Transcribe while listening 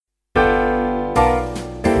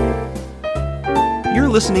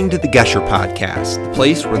listening to the Gesher Podcast, the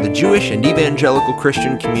place where the Jewish and evangelical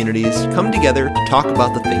Christian communities come together to talk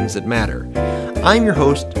about the things that matter. I'm your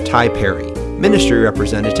host, Ty Perry, ministry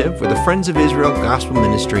representative with the Friends of Israel Gospel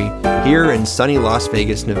Ministry here in sunny Las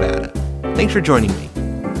Vegas, Nevada. Thanks for joining me.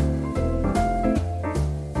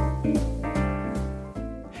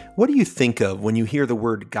 What do you think of when you hear the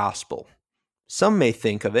word gospel? Some may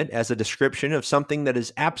think of it as a description of something that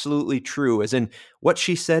is absolutely true, as in what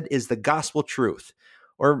she said is the gospel truth.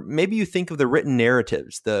 Or maybe you think of the written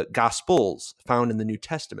narratives, the Gospels, found in the New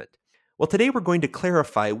Testament. Well, today we're going to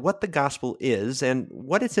clarify what the gospel is and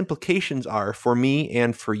what its implications are for me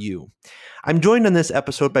and for you. I'm joined on this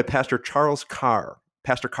episode by Pastor Charles Carr.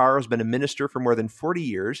 Pastor Carr has been a minister for more than 40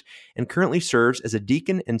 years and currently serves as a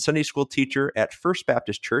deacon and Sunday school teacher at First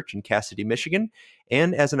Baptist Church in Cass City, Michigan,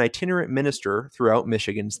 and as an itinerant minister throughout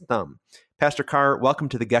Michigan's Thumb. Pastor Carr, welcome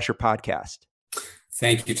to the Gesher Podcast.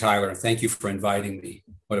 Thank you, Tyler. Thank you for inviting me.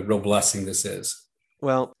 What a real blessing this is.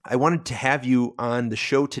 Well, I wanted to have you on the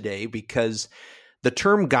show today because the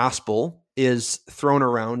term gospel is thrown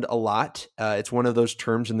around a lot. It's one of those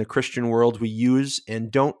terms in the Christian world we use and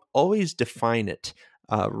don't always define it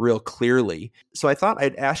real clearly. So I thought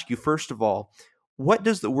I'd ask you, first of all, what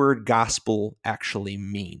does the word gospel actually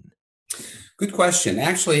mean? Good question.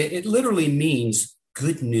 Actually, it literally means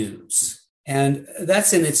good news. And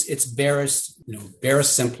that's in its barest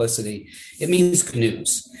simplicity. It means good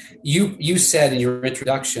news. You said in your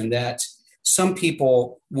introduction that some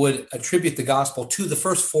people would attribute the gospel to the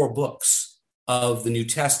first four books of the New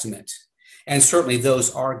Testament. And certainly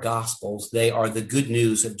those are gospels. They are the good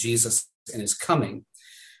news of Jesus and his coming.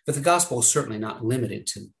 But the gospel is certainly not limited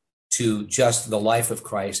to just the life of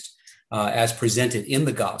Christ as presented in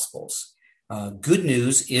the gospels. Good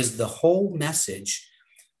news is the whole message,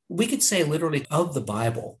 we could say literally, of the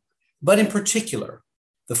Bible. But in particular,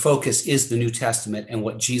 the focus is the New Testament and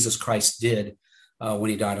what Jesus Christ did when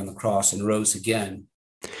he died on the cross and rose again.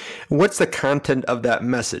 What's the content of that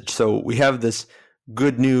message? So we have this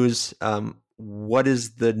good news. What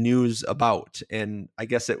is the news about? And I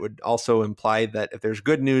guess it would also imply that if there's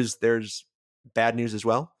good news, there's bad news as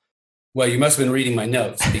well. Well, you must have been reading my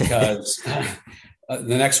notes because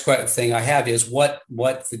the next thing I have is what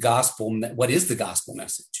is the gospel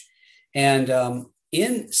message? And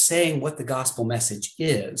in saying what the gospel message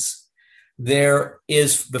is, there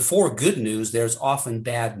is, before good news, there's often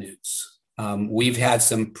bad news. We've had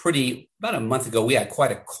about a month ago, we had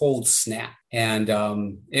quite a cold snap, and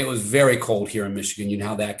it was very cold here in Michigan. You know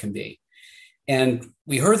how that can be. And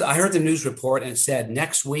I heard the news report and it said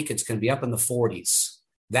next week it's going to be up in the 40s.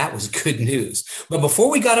 That was good news. But before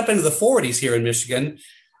we got up into the 40s here in Michigan,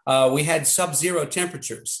 we had sub-zero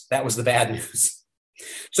temperatures. That was the bad news.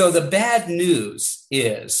 So the bad news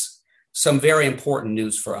is some very important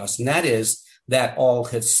news for us, and that is that all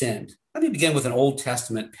have sinned. Let me begin with an Old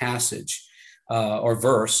Testament passage or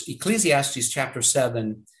verse, Ecclesiastes chapter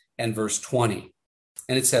 7 and verse 20.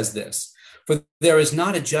 And it says this: "For there is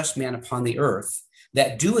not a just man upon the earth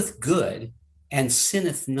that doeth good and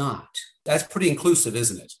sinneth not." That's pretty inclusive,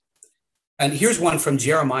 isn't it? And here's one from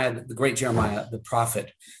Jeremiah, the great Jeremiah, the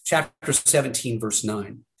prophet, chapter 17, verse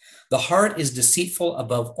 9. "The heart is deceitful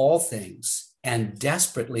above all things and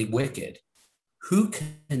desperately wicked. Who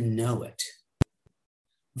can know it?"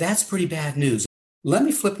 That's pretty bad news. Let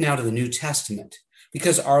me flip now to the New Testament,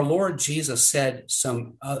 because our Lord Jesus said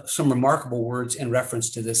some remarkable words in reference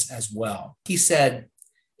to this as well. He said,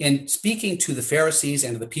 in speaking to the Pharisees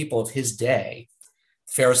and to the people of his day,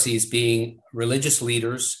 Pharisees being religious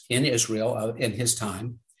leaders in Israel in his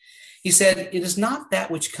time, he said, "It is not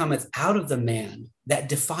that which cometh out of the man that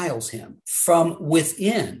defiles him. From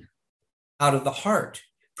within, out of the heart,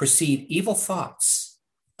 proceed evil thoughts,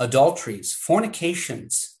 adulteries,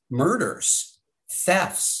 fornications, murders,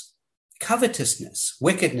 thefts, covetousness,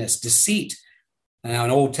 wickedness, deceit." Now,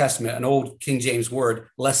 an old King James word,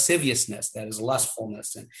 lasciviousness, that is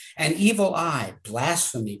lustfulness, and evil eye,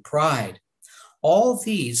 blasphemy, pride. All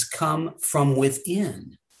these come from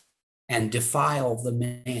within and defile the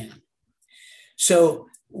man. So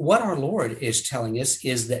what our Lord is telling us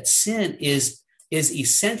is that sin is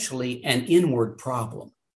essentially an inward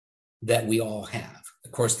problem that we all have.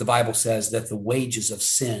 Of course, the Bible says that the wages of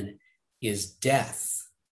sin is death.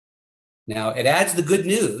 Now, it adds the good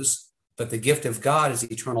news, but the gift of God is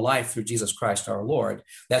eternal life through Jesus Christ our Lord.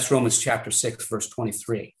 That's Romans chapter 6, verse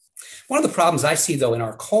 23. One of the problems I see, though, in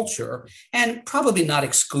our culture, and probably not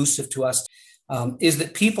exclusive to us, is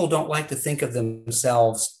that people don't like to think of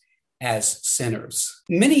themselves as sinners.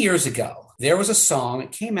 Many years ago, there was a song.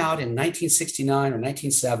 It came out in 1969 or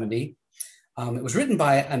 1970 It was written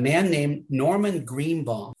by a man named Norman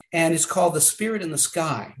Greenbaum, and it's called The Spirit in the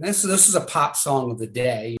Sky. This is a pop song of the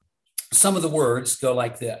day. Some of the words go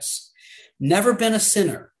like this: never been a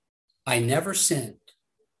sinner. I never sinned.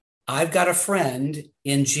 I've got a friend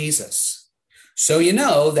in Jesus. So you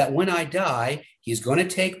know that when I die, he's going to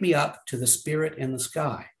take me up to the Spirit in the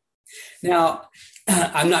sky. Now,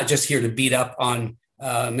 I'm not just here to beat up on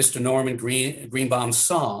Mr. Norman Greenbaum's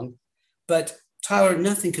song, but Tyler,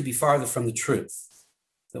 nothing could be farther from the truth.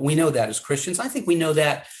 But we know that as Christians. I think we know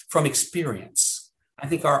that from experience. I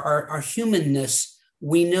think our humanness,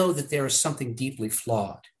 we know that there is something deeply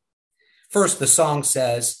flawed. First, the song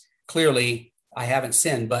says, clearly, I haven't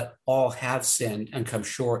sinned, but all have sinned and come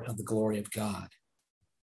short of the glory of God.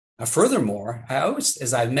 Now, furthermore, I always,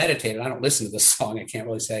 as I've meditated, I don't listen to this song, I can't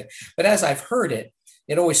really say, but as I've heard it,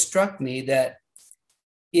 it always struck me that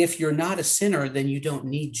if you're not a sinner, then you don't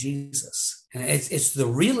need Jesus. And it's the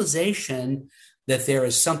realization that there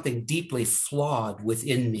is something deeply flawed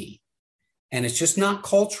within me. And it's just not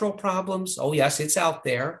cultural problems. Oh, yes, it's out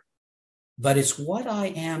there, but it's what I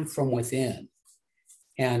am from within.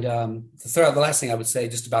 And the last thing I would say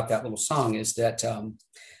just about that little song is that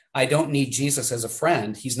I don't need Jesus as a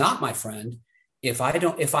friend. He's not my friend if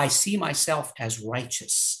I see myself as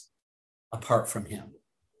righteous apart from him.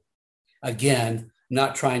 Again,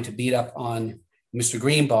 not trying to beat up on Mr.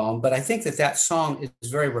 Greenbaum, but I think that song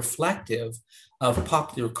is very reflective of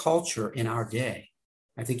popular culture in our day.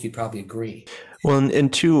 I think you'd probably agree. Well,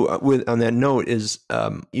 and two, on that note is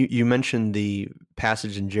you mentioned the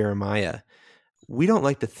passage in Jeremiah. We don't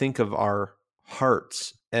like to think of our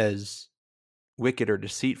hearts as wicked or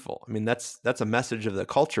deceitful. I mean, that's a message of the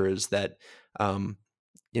culture, is that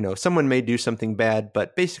someone may do something bad,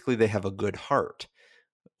 but basically they have a good heart.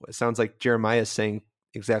 It sounds like Jeremiah is saying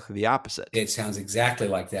exactly the opposite. It sounds exactly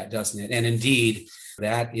like that, doesn't it? And indeed,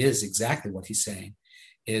 that is exactly what he's saying,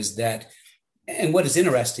 is that, and what is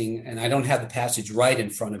interesting, and I don't have the passage right in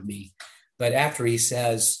front of me, but after he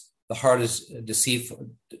says the heart is deceitful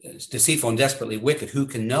and desperately wicked, who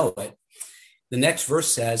can know it? The next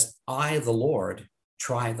verse says, I, the Lord,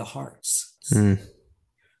 try the hearts.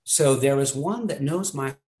 So there is one that knows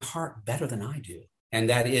my heart better than I do, and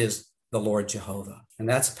that is the Lord Jehovah. And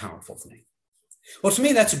that's a powerful thing. Well, to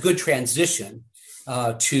me, that's a good transition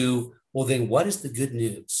to, well, then what is the good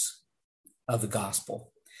news of the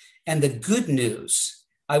gospel? And the good news,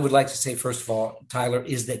 I would like to say, first of all, Tyler,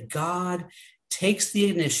 is that God takes the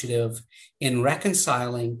initiative in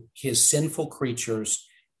reconciling his sinful creatures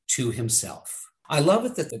to himself. I love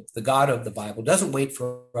it that the God of the Bible doesn't wait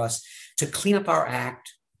for us to clean up our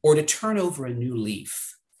act or to turn over a new leaf.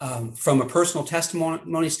 From a personal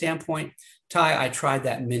testimony standpoint, Ty, I tried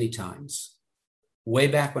that many times. Way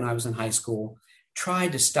back when I was in high school,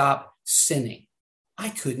 tried to stop sinning. I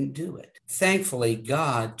couldn't do it. Thankfully,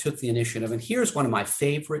 God took the initiative. And here's one of my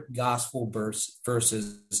favorite gospel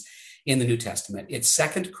verses in the New Testament. It's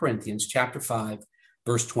 2 Corinthians chapter 5,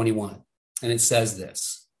 verse 21. And it says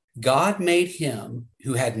this: God made him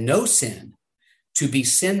who had no sin to be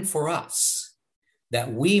sin for us,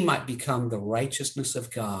 that we might become the righteousness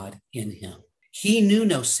of God in him. He knew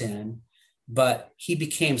no sin, but he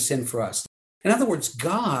became sin for us. In other words,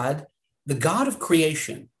 God, the God of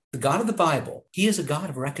creation, the God of the Bible, he is a God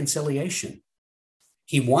of reconciliation.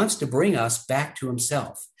 He wants to bring us back to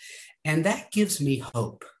himself. And that gives me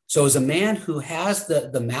hope. So as a man who has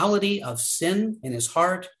the malady of sin in his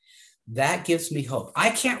heart, that gives me hope.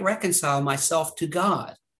 I can't reconcile myself to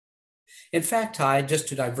God. In fact, Ty, just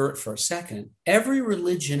to divert for a second, every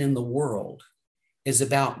religion in the world is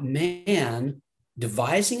about man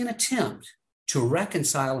devising an attempt to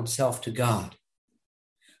reconcile himself to God.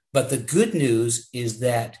 But the good news is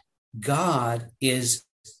that God is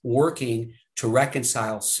working to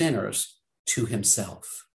reconcile sinners to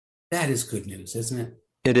himself. That is good news, isn't it?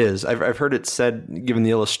 It is. I've heard it said, given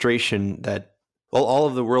the illustration, that all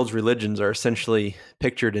of the world's religions are essentially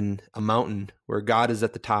pictured in a mountain where God is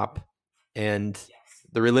at the top, and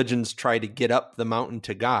the religions try to get up the mountain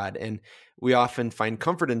to God. And we often find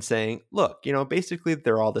comfort in saying, look, basically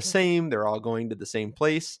they're all the same. They're all going to the same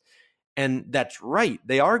place. And that's right.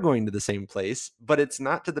 They are going to the same place, but it's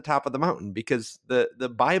not to the top of the mountain, because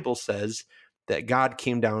the Bible says that God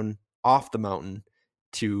came down off the mountain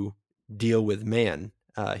to deal with man.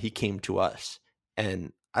 He came to us.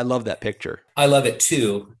 And I love that picture. I love it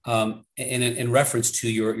too. In reference to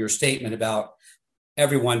your statement about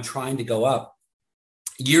everyone trying to go up.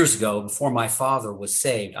 Years ago, before my father was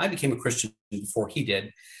saved, I became a Christian before he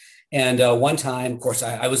did. And one time, of course,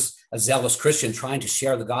 I was a zealous Christian trying to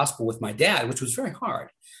share the gospel with my dad, which was very hard,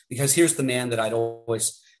 because here's the man that I'd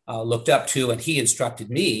always looked up to, and he instructed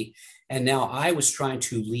me. And now I was trying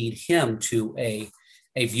to lead him to a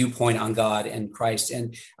viewpoint on God and Christ.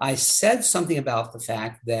 And I said something about the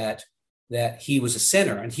fact that he was a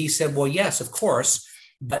sinner. And he said, well, yes, of course.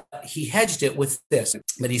 But he hedged it with this.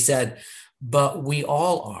 But he said, but we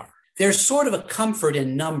all are. There's sort of a comfort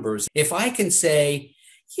in numbers. If I can say,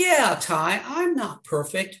 yeah, Ty, I'm not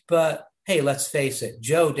perfect, but hey, let's face it,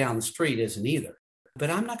 Joe down the street isn't either. But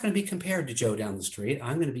I'm not going to be compared to Joe down the street.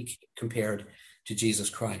 I'm going to be compared to Jesus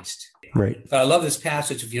Christ. Right. But I love this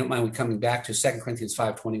passage, if you don't mind me coming back to 2 Corinthians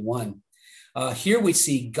 5:21. Here we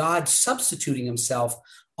see God substituting himself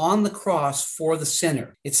on the cross for the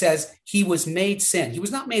sinner. It says he was made sin. He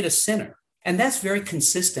was not made a sinner. And that's very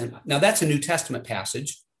consistent. Now, that's a New Testament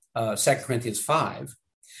passage, 2 Corinthians 5.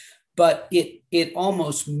 But it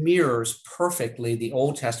almost mirrors perfectly the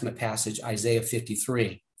Old Testament passage, Isaiah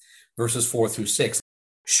 53, verses 4-6.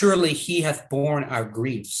 Surely he hath borne our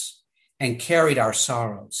griefs and carried our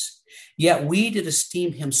sorrows. Yet we did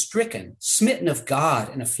esteem him stricken, smitten of God,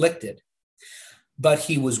 and afflicted. But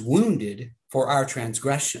he was wounded for our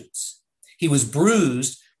transgressions. He was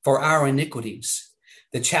bruised for our iniquities.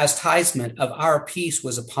 The chastisement of our peace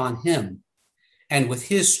was upon him, and with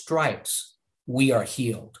his stripes we are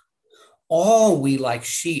healed. All we like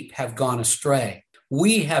sheep have gone astray.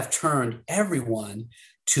 We have turned everyone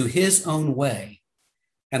to his own way,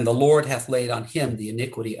 and the Lord hath laid on him the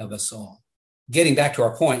iniquity of us all. Getting back to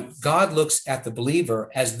our point, God looks at the believer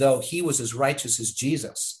as though he was as righteous as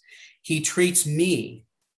Jesus. He treats me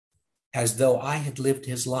as though I had lived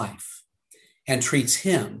his life, and treats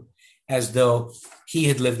him as though he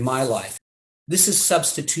had lived my life. This is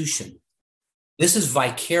substitution. This is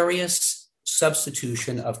vicarious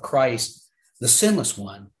substitution of Christ, the sinless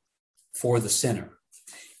one, for the sinner.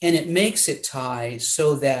 And it makes it, Ty,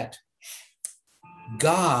 so that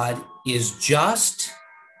God is just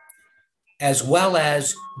as well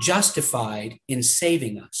as justified in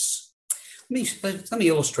saving us. Let me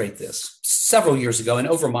illustrate this. Several years ago, and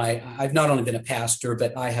I've not only been a pastor,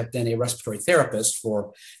 but I have been a respiratory therapist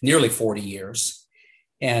for nearly 40 years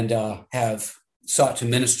and have sought to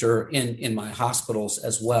minister in my hospitals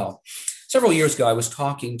as well. Several years ago, I was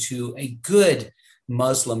talking to a good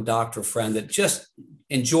Muslim doctor friend that just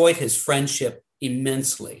enjoyed his friendship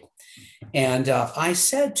immensely. And I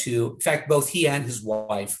said in fact, both he and his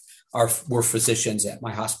wife were physicians at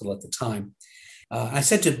my hospital at the time. I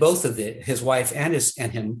said to both of his wife and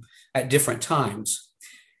him at different times,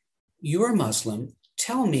 you're Muslim.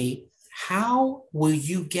 Tell me, how will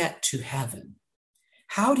you get to heaven?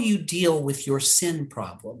 How do you deal with your sin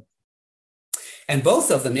problem? And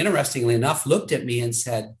both of them, interestingly enough, looked at me and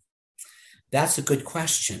said, that's a good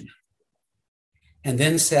question. And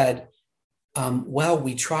then said, well,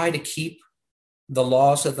 we try to keep the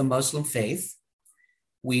laws of the Muslim faith.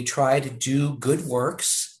 We try to do good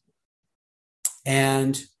works.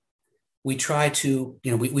 And we try to,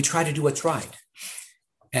 we try to do what's right.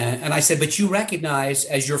 And I said, but you recognize,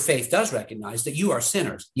 as your faith does recognize, that you are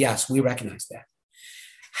sinners. Yes, we recognize that.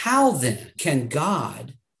 How then can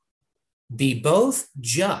God be both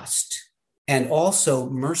just and also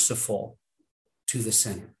merciful to the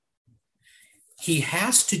sinner? He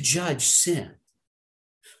has to judge sin,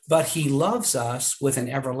 but he loves us with an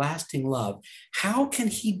everlasting love. How can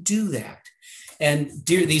he do that? And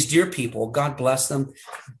these dear people, God bless them,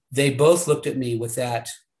 they both looked at me with that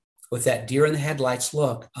deer in the headlights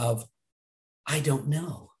look of, I don't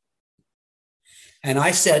know. And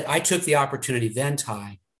I took the opportunity then,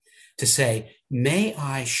 Ty, to say, may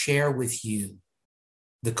I share with you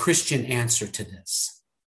the Christian answer to this?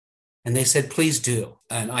 And they said, please do.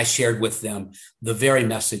 And I shared with them the very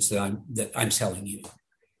message that I'm telling you,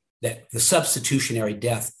 that the substitutionary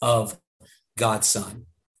death of God's Son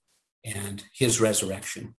and his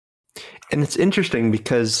resurrection. And it's interesting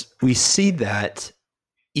because we see that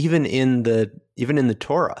even in the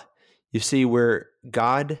Torah. You see where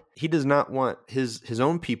God, he does not want his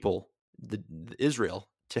own people, the Israel,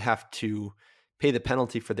 to have to pay the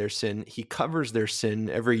penalty for their sin. He covers their sin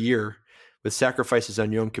every year with sacrifices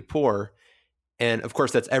on Yom Kippur. And of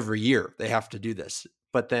course, that's every year they have to do this.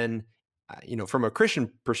 But then, from a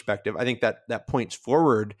Christian perspective, I think that points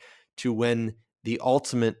forward to when the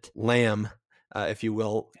ultimate lamb, if you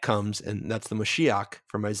will, comes, and that's the Mashiach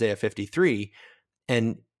from Isaiah 53.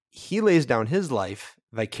 And he lays down his life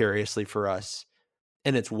vicariously for us,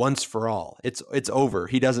 and it's once for all. It's over.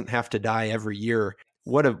 He doesn't have to die every year.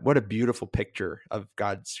 What a beautiful picture of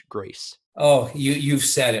God's grace. Oh, you've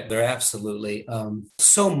said it there, absolutely.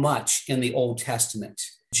 So much in the Old Testament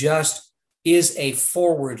just is a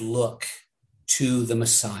forward look to the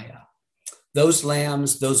Messiah. Those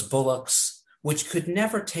lambs, those bullocks, which could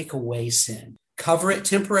never take away sin, cover it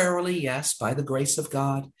temporarily, yes, by the grace of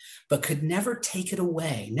God, but could never take it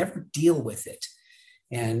away, never deal with it.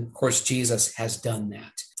 And of course, Jesus has done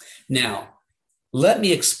that. Now, let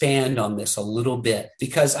me expand on this a little bit,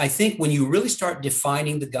 because I think when you really start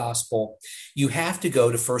defining the gospel, you have to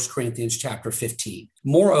go to 1 Corinthians chapter 15.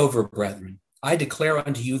 Moreover, brethren, I declare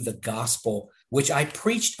unto you the gospel which I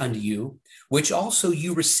preached unto you, which also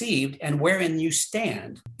you received, and wherein you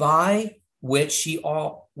stand, by which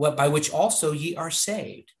also ye are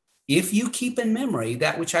saved, if you keep in memory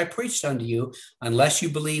that which I preached unto you, unless you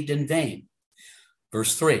believed in vain.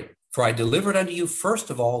 Verse 3, for I delivered unto you first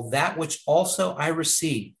of all that which also I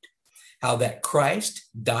received, how that Christ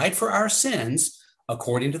died for our sins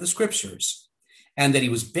according to the scriptures, and that he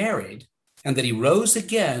was buried, and that he rose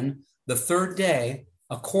again the third day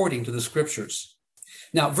according to the scriptures.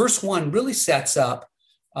 Now, verse 1 really sets up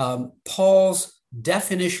Paul's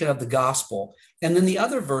definition of the gospel, and then the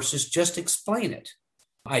other verses just explain it.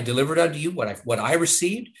 I delivered unto you what I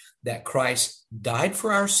received, that Christ died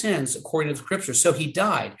for our sins according to the scriptures. So he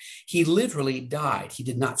died. He literally died. He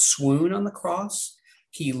did not swoon on the cross.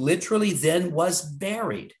 He literally then was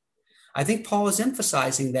buried. I think Paul is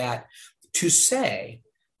emphasizing that to say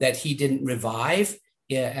that he didn't revive,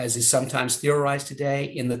 as is sometimes theorized today,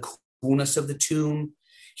 in the coolness of the tomb.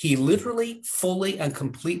 He literally, fully, and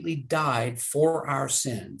completely died for our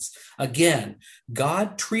sins. Again,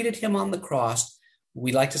 God treated him on the cross.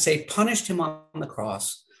 We like to say punished him on the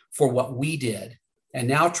cross for what we did, and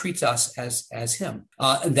now treats us as him.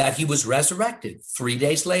 And that he was resurrected 3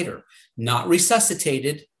 days later, not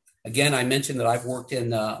resuscitated. Again, I mentioned that I've worked in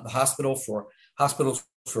the hospitals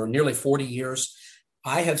for nearly 40 years.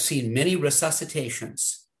 I have seen many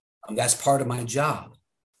resuscitations. That's part of my job.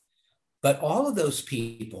 But all of those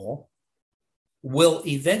people will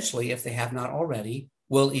eventually, if they have not already,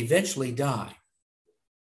 will eventually die.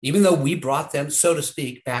 Even though we brought them, so to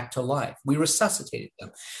speak, back to life. We resuscitated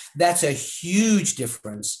them. That's a huge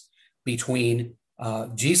difference between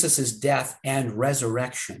Jesus's death and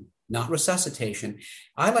resurrection, not resuscitation.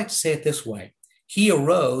 I like to say it this way. He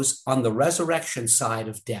arose on the resurrection side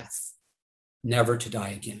of death, never to die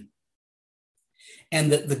again.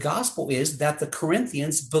 And the gospel is that the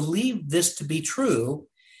Corinthians believed this to be true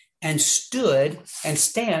and stood and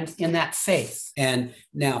stand in that faith. And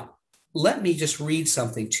now, let me just read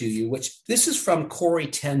something to you, which this is from Corrie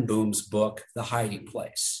ten Boom's book, The Hiding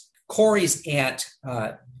Place. Corrie's aunt,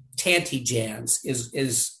 Tanti Jans,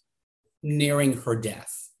 is nearing her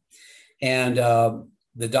death. And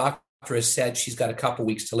the doctor has said she's got a couple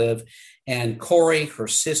weeks to live. And Corrie, her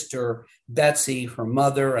sister, Betsy, her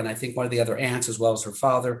mother, and I think one of the other aunts, as well as her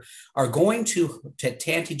father, are going to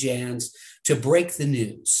Tanti Jans to break the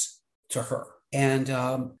news to her. And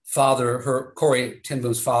Corrie ten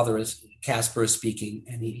Boom's father, Casper, is speaking,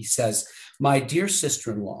 and he says, my dear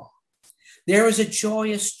sister-in-law, there is a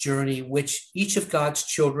joyous journey which each of God's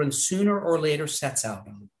children sooner or later sets out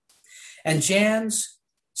on. And Jans,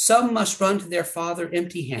 some must run to their father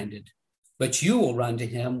empty-handed, but you will run to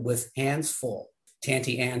him with hands full.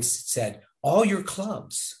 Tanti Ann said, all your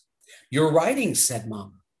clubs. Your writings, said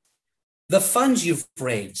Mama. The funds you've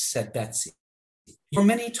raised, said Betsy. Your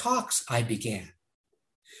many talks, I began.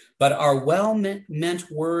 But our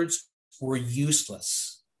well-meant words were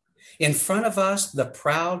useless. In front of us, the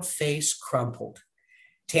proud face crumpled.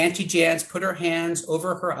 Tanti Jans put her hands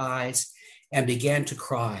over her eyes and began to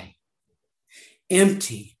cry.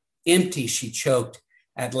 Empty, empty, she choked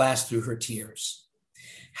at last through her tears.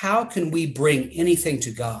 How can we bring anything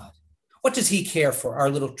to God? What does he care for our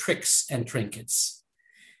little tricks and trinkets?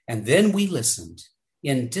 And then we listened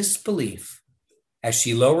in disbelief as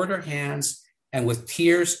she lowered her hands and with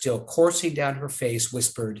tears still coursing down her face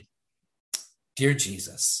whispered, Dear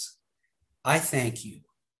Jesus, I thank you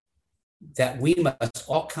that we must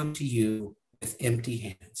all come to you with empty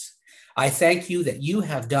hands. I thank you that you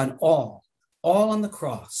have done all on the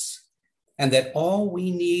cross, and that all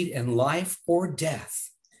we need in life or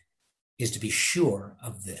death is to be sure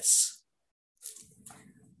of this.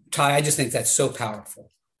 Ty, I just think that's so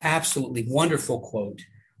powerful. Absolutely wonderful quote,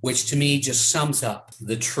 which to me just sums up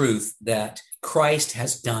the truth that Christ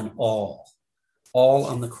has done all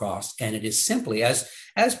on the cross. And it is simply, as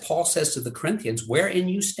Paul says to the Corinthians, wherein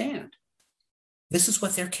you stand. This is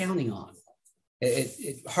what they're counting on.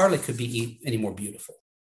 It hardly could be any more beautiful.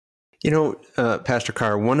 You know, Pastor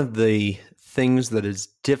Carr, one of the things that is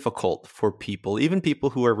difficult for people, even people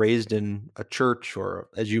who are raised in a church or,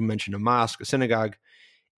 as you mentioned, a mosque, a synagogue,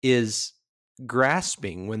 is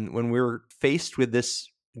grasping when we're faced with this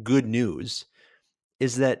good news,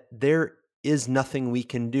 is that there is nothing we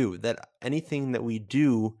can do, that anything that we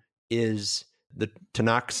do is, the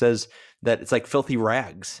Tanakh says, that it's like filthy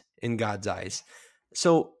rags in God's eyes.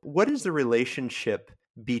 So what is the relationship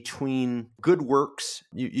between good works?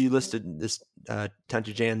 You listed this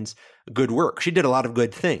Tante Jan's good work. She did a lot of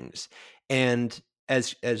good things. And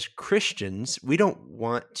as Christians, we don't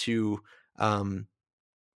want to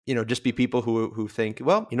just be people who think,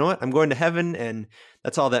 well, you know what, I'm going to heaven and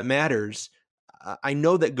that's all that matters. I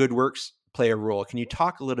know that good works play a role. Can you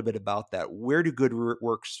talk a little bit about that? Where do good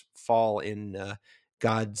works fall in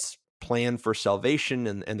God's plan for salvation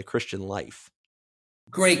and the Christian life?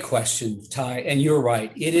 Great question, Ty. And you're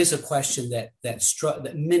right. It is a question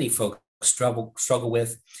that many folks struggle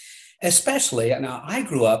with, especially. Now, I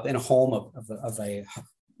grew up in a home of a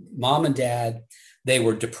mom and dad. They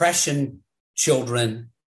were Depression children.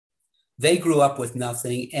 They grew up with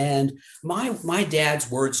nothing. And my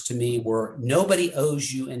dad's words to me were, nobody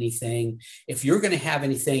owes you anything. If you're going to have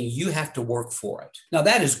anything, you have to work for it. Now,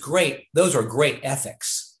 that is great. Those are great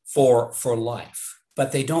ethics for life,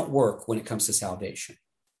 but they don't work when it comes to salvation.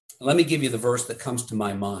 Let me give you the verse that comes to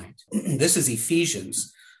my mind. This is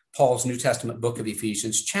Ephesians, Paul's New Testament book of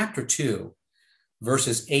Ephesians, chapter 2,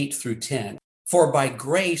 verses 8 through 10. For by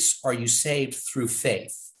grace are you saved through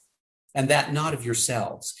faith, and that not of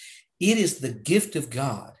yourselves. It is the gift of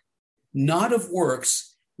God, not of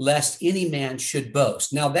works, lest any man should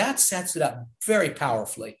boast. Now that sets it up very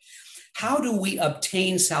powerfully. How do we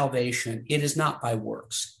obtain salvation? It is not by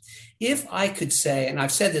works. If I could say, and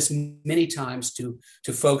I've said this many times to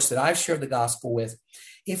folks that I've shared the gospel with,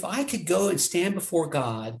 if I could go and stand before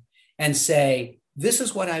God and say, this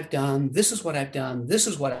is what I've done, this is what I've done, this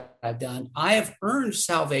is what I've done, I have earned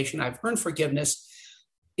salvation, I've earned forgiveness,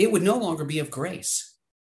 it would no longer be of grace.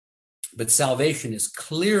 But salvation is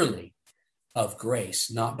clearly of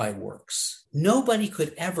grace, not by works. Nobody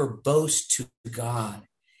could ever boast to God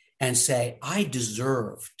and say, I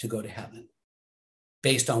deserve to go to heaven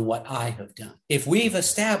based on what I have done. If we've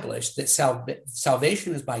established that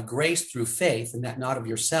salvation is by grace through faith and that not of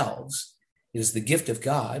yourselves, it is the gift of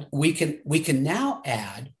God, we can now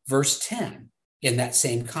add verse 10 in that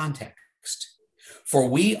same context. For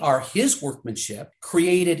we are his workmanship,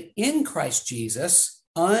 created in Christ Jesus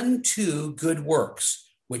unto good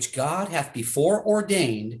works, which God hath before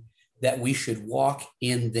ordained that we should walk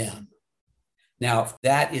in them. Now,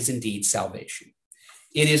 that is indeed salvation.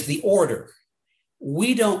 It is the order.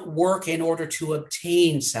 We don't work in order to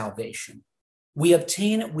obtain salvation. We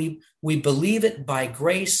obtain it, we believe it by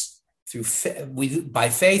grace, by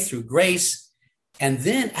faith through grace, and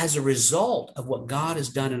then as a result of what God has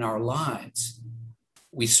done in our lives,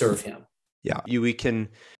 we serve him. Yeah, we can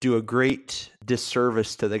do a great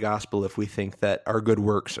disservice to the gospel if we think that our good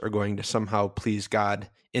works are going to somehow please God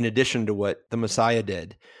in addition to what the Messiah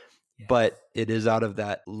did. Yes. But it is out of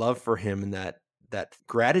that love for him and that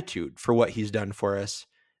gratitude for what he's done for us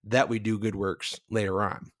that we do good works later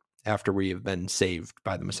on after we have been saved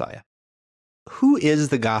by the Messiah. Who is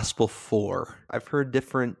the gospel for? I've heard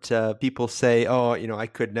different people say, oh, I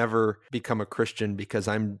could never become a Christian because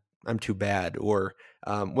I'm too bad, or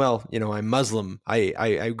I'm Muslim.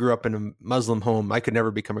 I grew up in a Muslim home. I could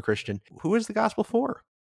never become a Christian. Who is the gospel for?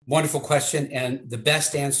 Wonderful question. And the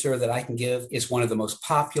best answer that I can give is one of the most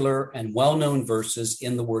popular and well-known verses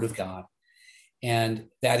in the Word of God. And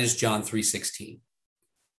that is John 3:16.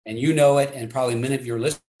 And you know it, and probably many of your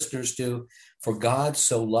listeners do. For God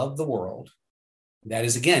so loved the world, that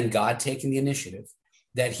is, again, God taking the initiative,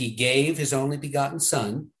 that he gave his only begotten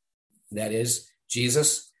Son, that is,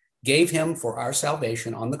 Jesus gave him for our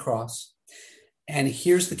salvation on the cross. And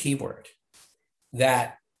here's the key word,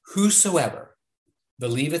 that whosoever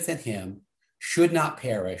believeth in him should not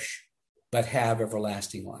perish, but have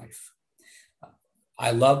everlasting life. I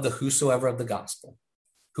love the whosoever of the gospel.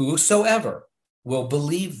 Whosoever will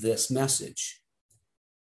believe this message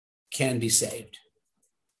can be saved.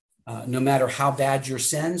 No matter how bad your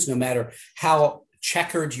sins, no matter how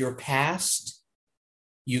checkered your past,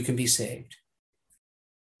 you can be saved.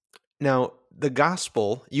 Now, the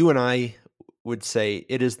gospel, you and I would say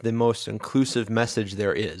it is the most inclusive message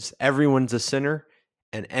there is. Everyone's a sinner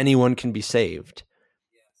and anyone can be saved.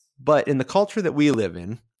 Yes. But in the culture that we live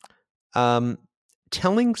in,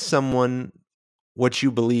 telling someone what you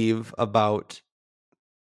believe about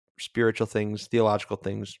spiritual things, theological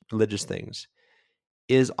things, religious things,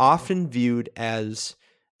 is often viewed as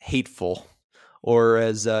hateful or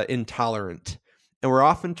as intolerant. And we're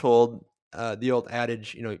often told, the old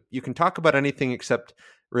adage, you can talk about anything except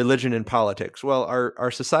religion and politics. Well,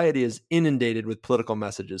 our society is inundated with political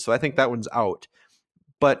messages, so I think that one's out.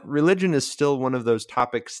 But religion is still one of those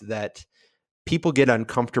topics that people get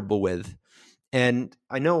uncomfortable with. And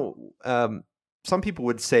I know some people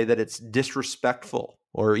would say that it's disrespectful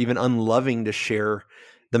or even unloving to share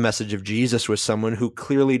the message of Jesus with someone who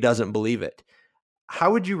clearly doesn't believe it.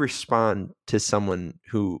 How would you respond to someone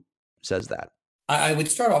who says that? I would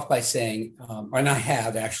start off by saying, and I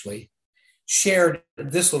have actually shared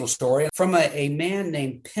this little story from a man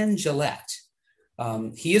named Penn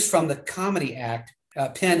Jillette. He is from the comedy act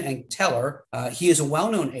Penn and Teller. He is a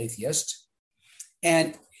well-known atheist.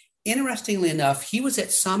 And interestingly enough, he was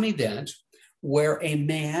at some event where a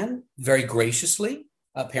man very graciously,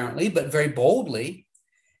 apparently, but very boldly,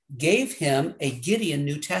 gave him a Gideon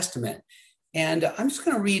New Testament. And I'm just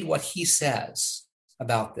going to read what he says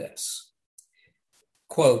about this.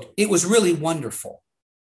 Quote, "It was really wonderful.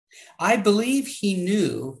 I believe he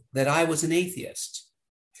knew that I was an atheist,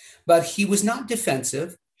 but he was not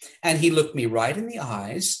defensive, and he looked me right in the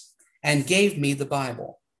eyes and gave me the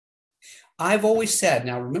Bible. I've always said,"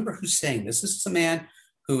 now remember who's saying this. This is a man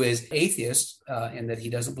who is atheist and that he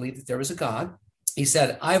doesn't believe that there is a God. He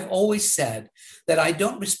said, "I've always said that I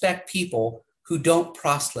don't respect people who don't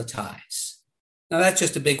proselytize." Now, that's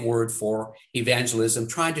just a big word for evangelism,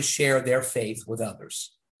 trying to share their faith with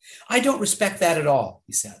others. "I don't respect that at all,"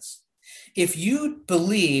 he says. "If you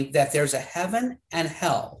believe that there's a heaven and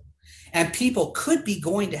hell, and people could be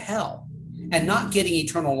going to hell and not getting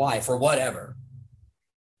eternal life or whatever,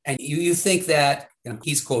 and you think that,"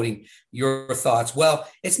 he's quoting your thoughts, "well,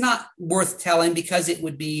 it's not worth telling because it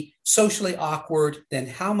would be socially awkward, then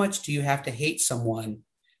how much do you have to hate someone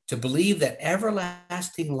to believe that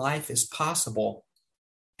everlasting life is possible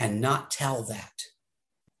and not tell that?"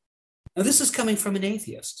 Now, this is coming from an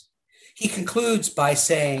atheist. He concludes by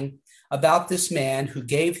saying about this man who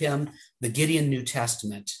gave him the Gideon New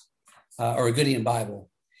Testament, or a Gideon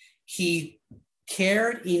Bible, "He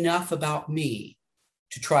cared enough about me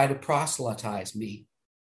to try to proselytize me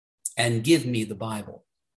and give me the Bible."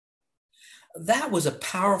 That was a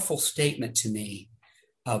powerful statement to me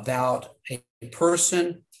about a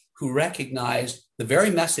person who recognized the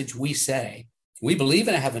very message we say. We believe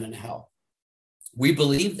in a heaven and hell. We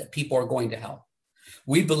believe that people are going to hell.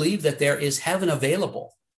 We believe that there is heaven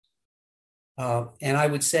available. And I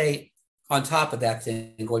would say, on top of that,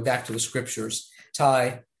 then going back to the scriptures,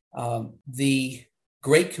 Ty, the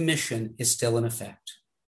Great Commission is still in effect.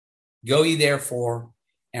 "Go ye therefore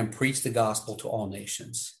and preach the gospel to all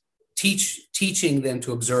nations, teaching them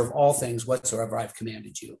to observe all things whatsoever I've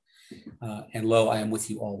commanded you. And lo, I am with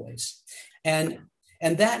you always." And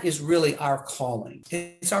that is really our calling.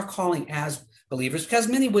 It's our calling as believers, because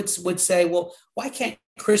many would say, well, why can't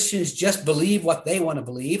Christians just believe what they want to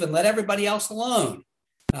believe and let everybody else alone?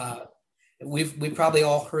 We've probably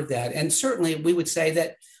all heard that. And certainly we would say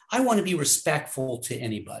that I want to be respectful to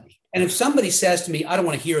anybody. And if somebody says to me, "I don't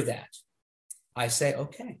want to hear that," I say,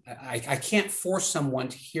 okay, I can't force someone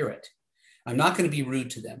to hear it. I'm not going to be rude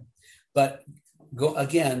to them. But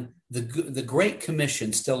the Great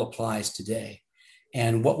Commission still applies today.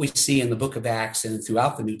 And what we see in the book of Acts and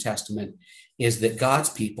throughout the New Testament is that God's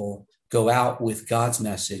people go out with God's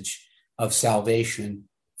message of salvation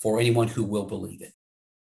for anyone who will believe it.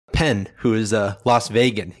 Penn, who is a Las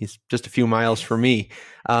Vegan, he's just a few miles from me,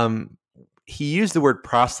 he used the word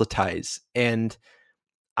proselytize, and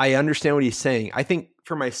I understand what he's saying. I think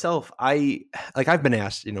for myself, I've been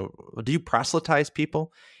asked, do you proselytize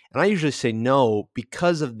people? And I usually say no,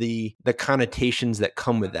 because of the connotations that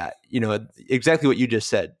come with that. Exactly what you just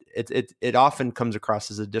said. It often comes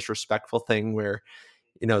across as a disrespectful thing where,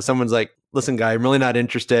 someone's like, "Listen, guy, I'm really not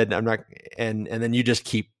interested. I'm not," and then you just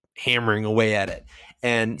keep hammering away at it.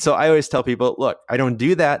 And so I always tell people, look, I don't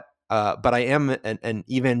do that, but I am an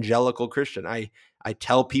evangelical Christian. I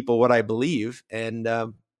tell people what I believe, and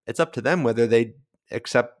it's up to them whether they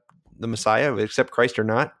accept the Messiah, accept Christ or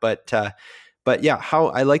not. But yeah,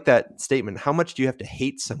 I like that statement. How much do you have to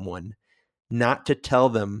hate someone not to tell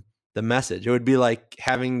them the message? It would be like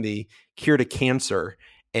having the cure to cancer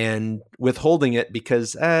and withholding it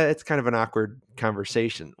because it's kind of an awkward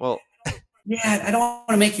conversation. Well, yeah, I don't want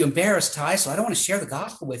to make you embarrassed, Ty, so I don't want to share the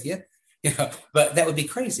gospel with you. But that would be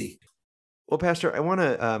crazy. Well, Pastor, I want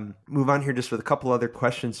to move on here just with a couple other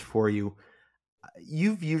questions for you.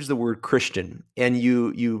 You've used the word Christian, and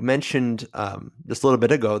you mentioned just a little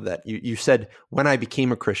bit ago that you said, "when I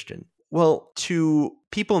became a Christian." Well, to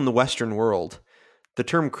people in the Western world, the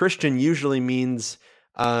term Christian usually means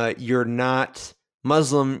you're not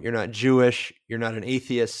Muslim, you're not Jewish, you're not an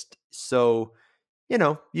atheist. So,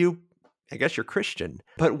 I guess you're Christian.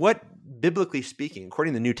 But what, biblically speaking,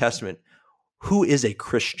 according to the New Testament, who is a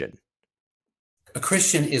Christian? A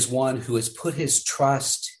Christian is one who has put his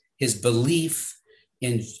trust, his belief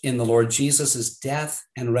in the Lord Jesus' death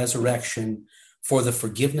and resurrection for the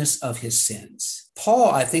forgiveness of his sins.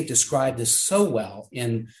 Paul, I think, described this so well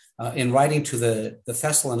in writing to the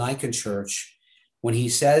Thessalonican church when he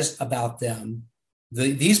says about them,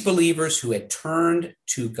 these believers who had turned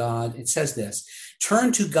to God, it says this,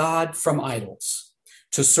 turn to God from idols,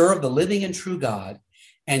 to serve the living and true God,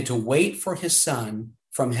 and to wait for his Son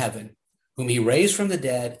from heaven, whom he raised from the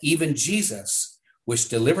dead, even Jesus, which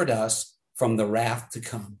delivered us from the wrath to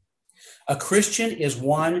come. A Christian is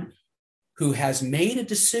one who has made a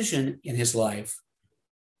decision in his life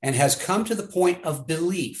and has come to the point of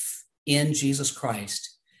belief in Jesus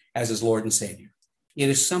Christ as his Lord and Savior. It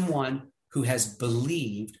is someone who has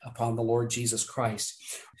believed upon the Lord Jesus Christ.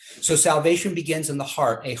 So salvation begins in the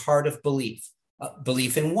heart, a heart of belief.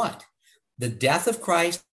 Belief in what? The death of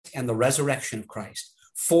Christ and the resurrection of Christ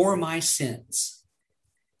for my sins.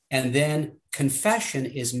 And then confession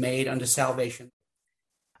is made unto salvation.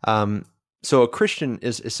 So a Christian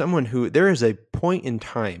is someone who, there is a point in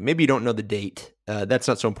time, maybe you don't know the date, that's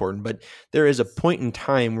not so important, but there is a point in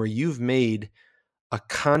time where you've made a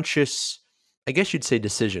conscious, I guess you'd say,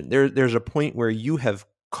 decision. There's a point where you have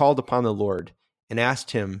called upon the Lord and asked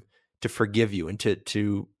him to forgive you and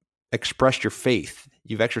to express your faith.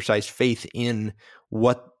 You've exercised faith in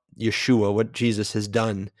what Yeshua, what Jesus has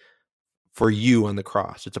done for you on the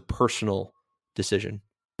cross. It's a personal decision.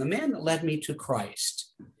 The man that led me to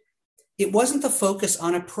Christ, it wasn't the focus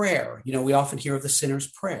on a prayer. You know, we often hear of the sinner's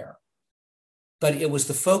prayer, but it was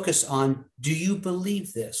the focus on, do you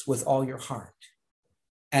believe this with all your heart?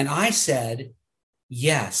 And I said,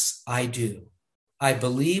 yes, I do. I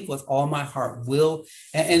believe with all my heart.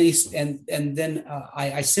 I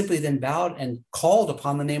simply then bowed and called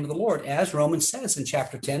upon the name of the Lord, as Romans says in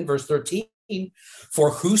chapter 10, verse 13,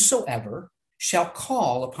 for whosoever shall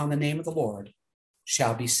call upon the name of the Lord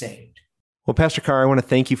shall be saved. Well, Pastor Carr, I want to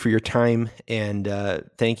thank you for your time and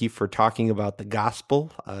thank you for talking about the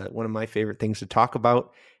gospel, one of my favorite things to talk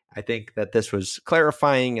about. I think that this was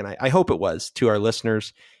clarifying, and I hope it was to our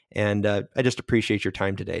listeners, and I just appreciate your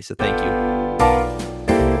time today, so thank you.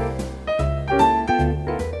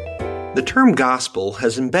 The term gospel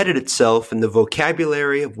has embedded itself in the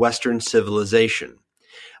vocabulary of Western civilization,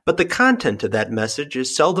 but the content of that message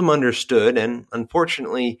is seldom understood and,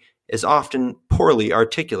 unfortunately, is often poorly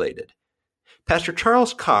articulated. Pastor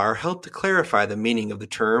Charles Carr helped to clarify the meaning of the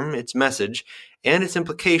term, its message, and its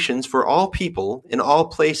implications for all people in all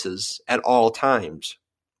places at all times.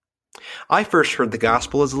 I first heard the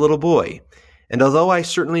gospel as a little boy, and although I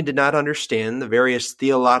certainly did not understand the various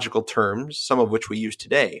theological terms, some of which we use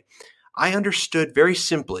today, I understood very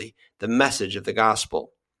simply the message of the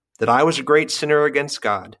gospel, that I was a great sinner against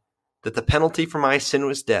God, that the penalty for my sin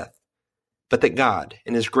was death, but that God,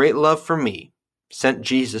 in his great love for me, sent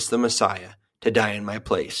Jesus the Messiah to die in my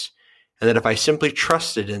place, and that if I simply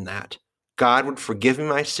trusted in that, God would forgive me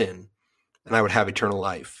my sin, and I would have eternal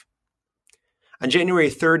life. On January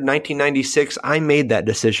 3rd, 1996, I made that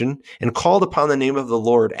decision and called upon the name of the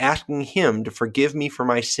Lord, asking him to forgive me for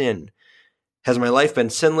my sin. Has my life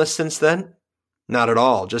been sinless since then? Not at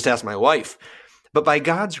all, just ask my wife. But by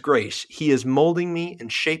God's grace, he is molding me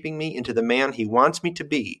and shaping me into the man he wants me to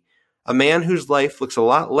be, a man whose life looks a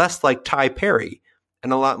lot less like Ty Perry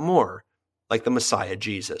and a lot more like the Messiah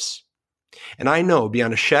Jesus. And I know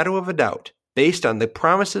beyond a shadow of a doubt, based on the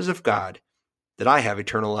promises of God, that I have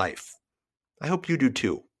eternal life. I hope you do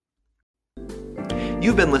too.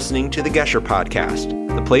 You've been listening to the Gesher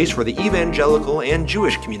Podcast, the place where the evangelical and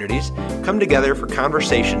Jewish communities come together for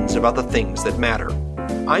conversations about the things that matter.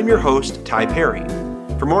 I'm your host, Ty Perry.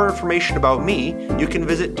 For more information about me, you can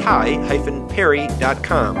visit ty-perry.com.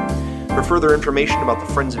 For further information about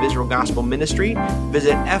the Friends of Israel Gospel Ministry,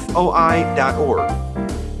 visit foi.org.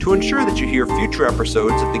 To ensure that you hear future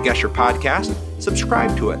episodes of the Gesher Podcast,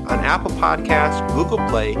 subscribe to it on Apple Podcasts, Google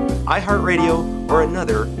Play, iHeartRadio, or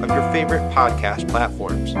another of your favorite podcast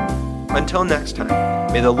platforms. Until next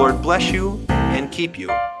time, may the Lord bless you and keep you.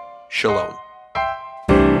 Shalom.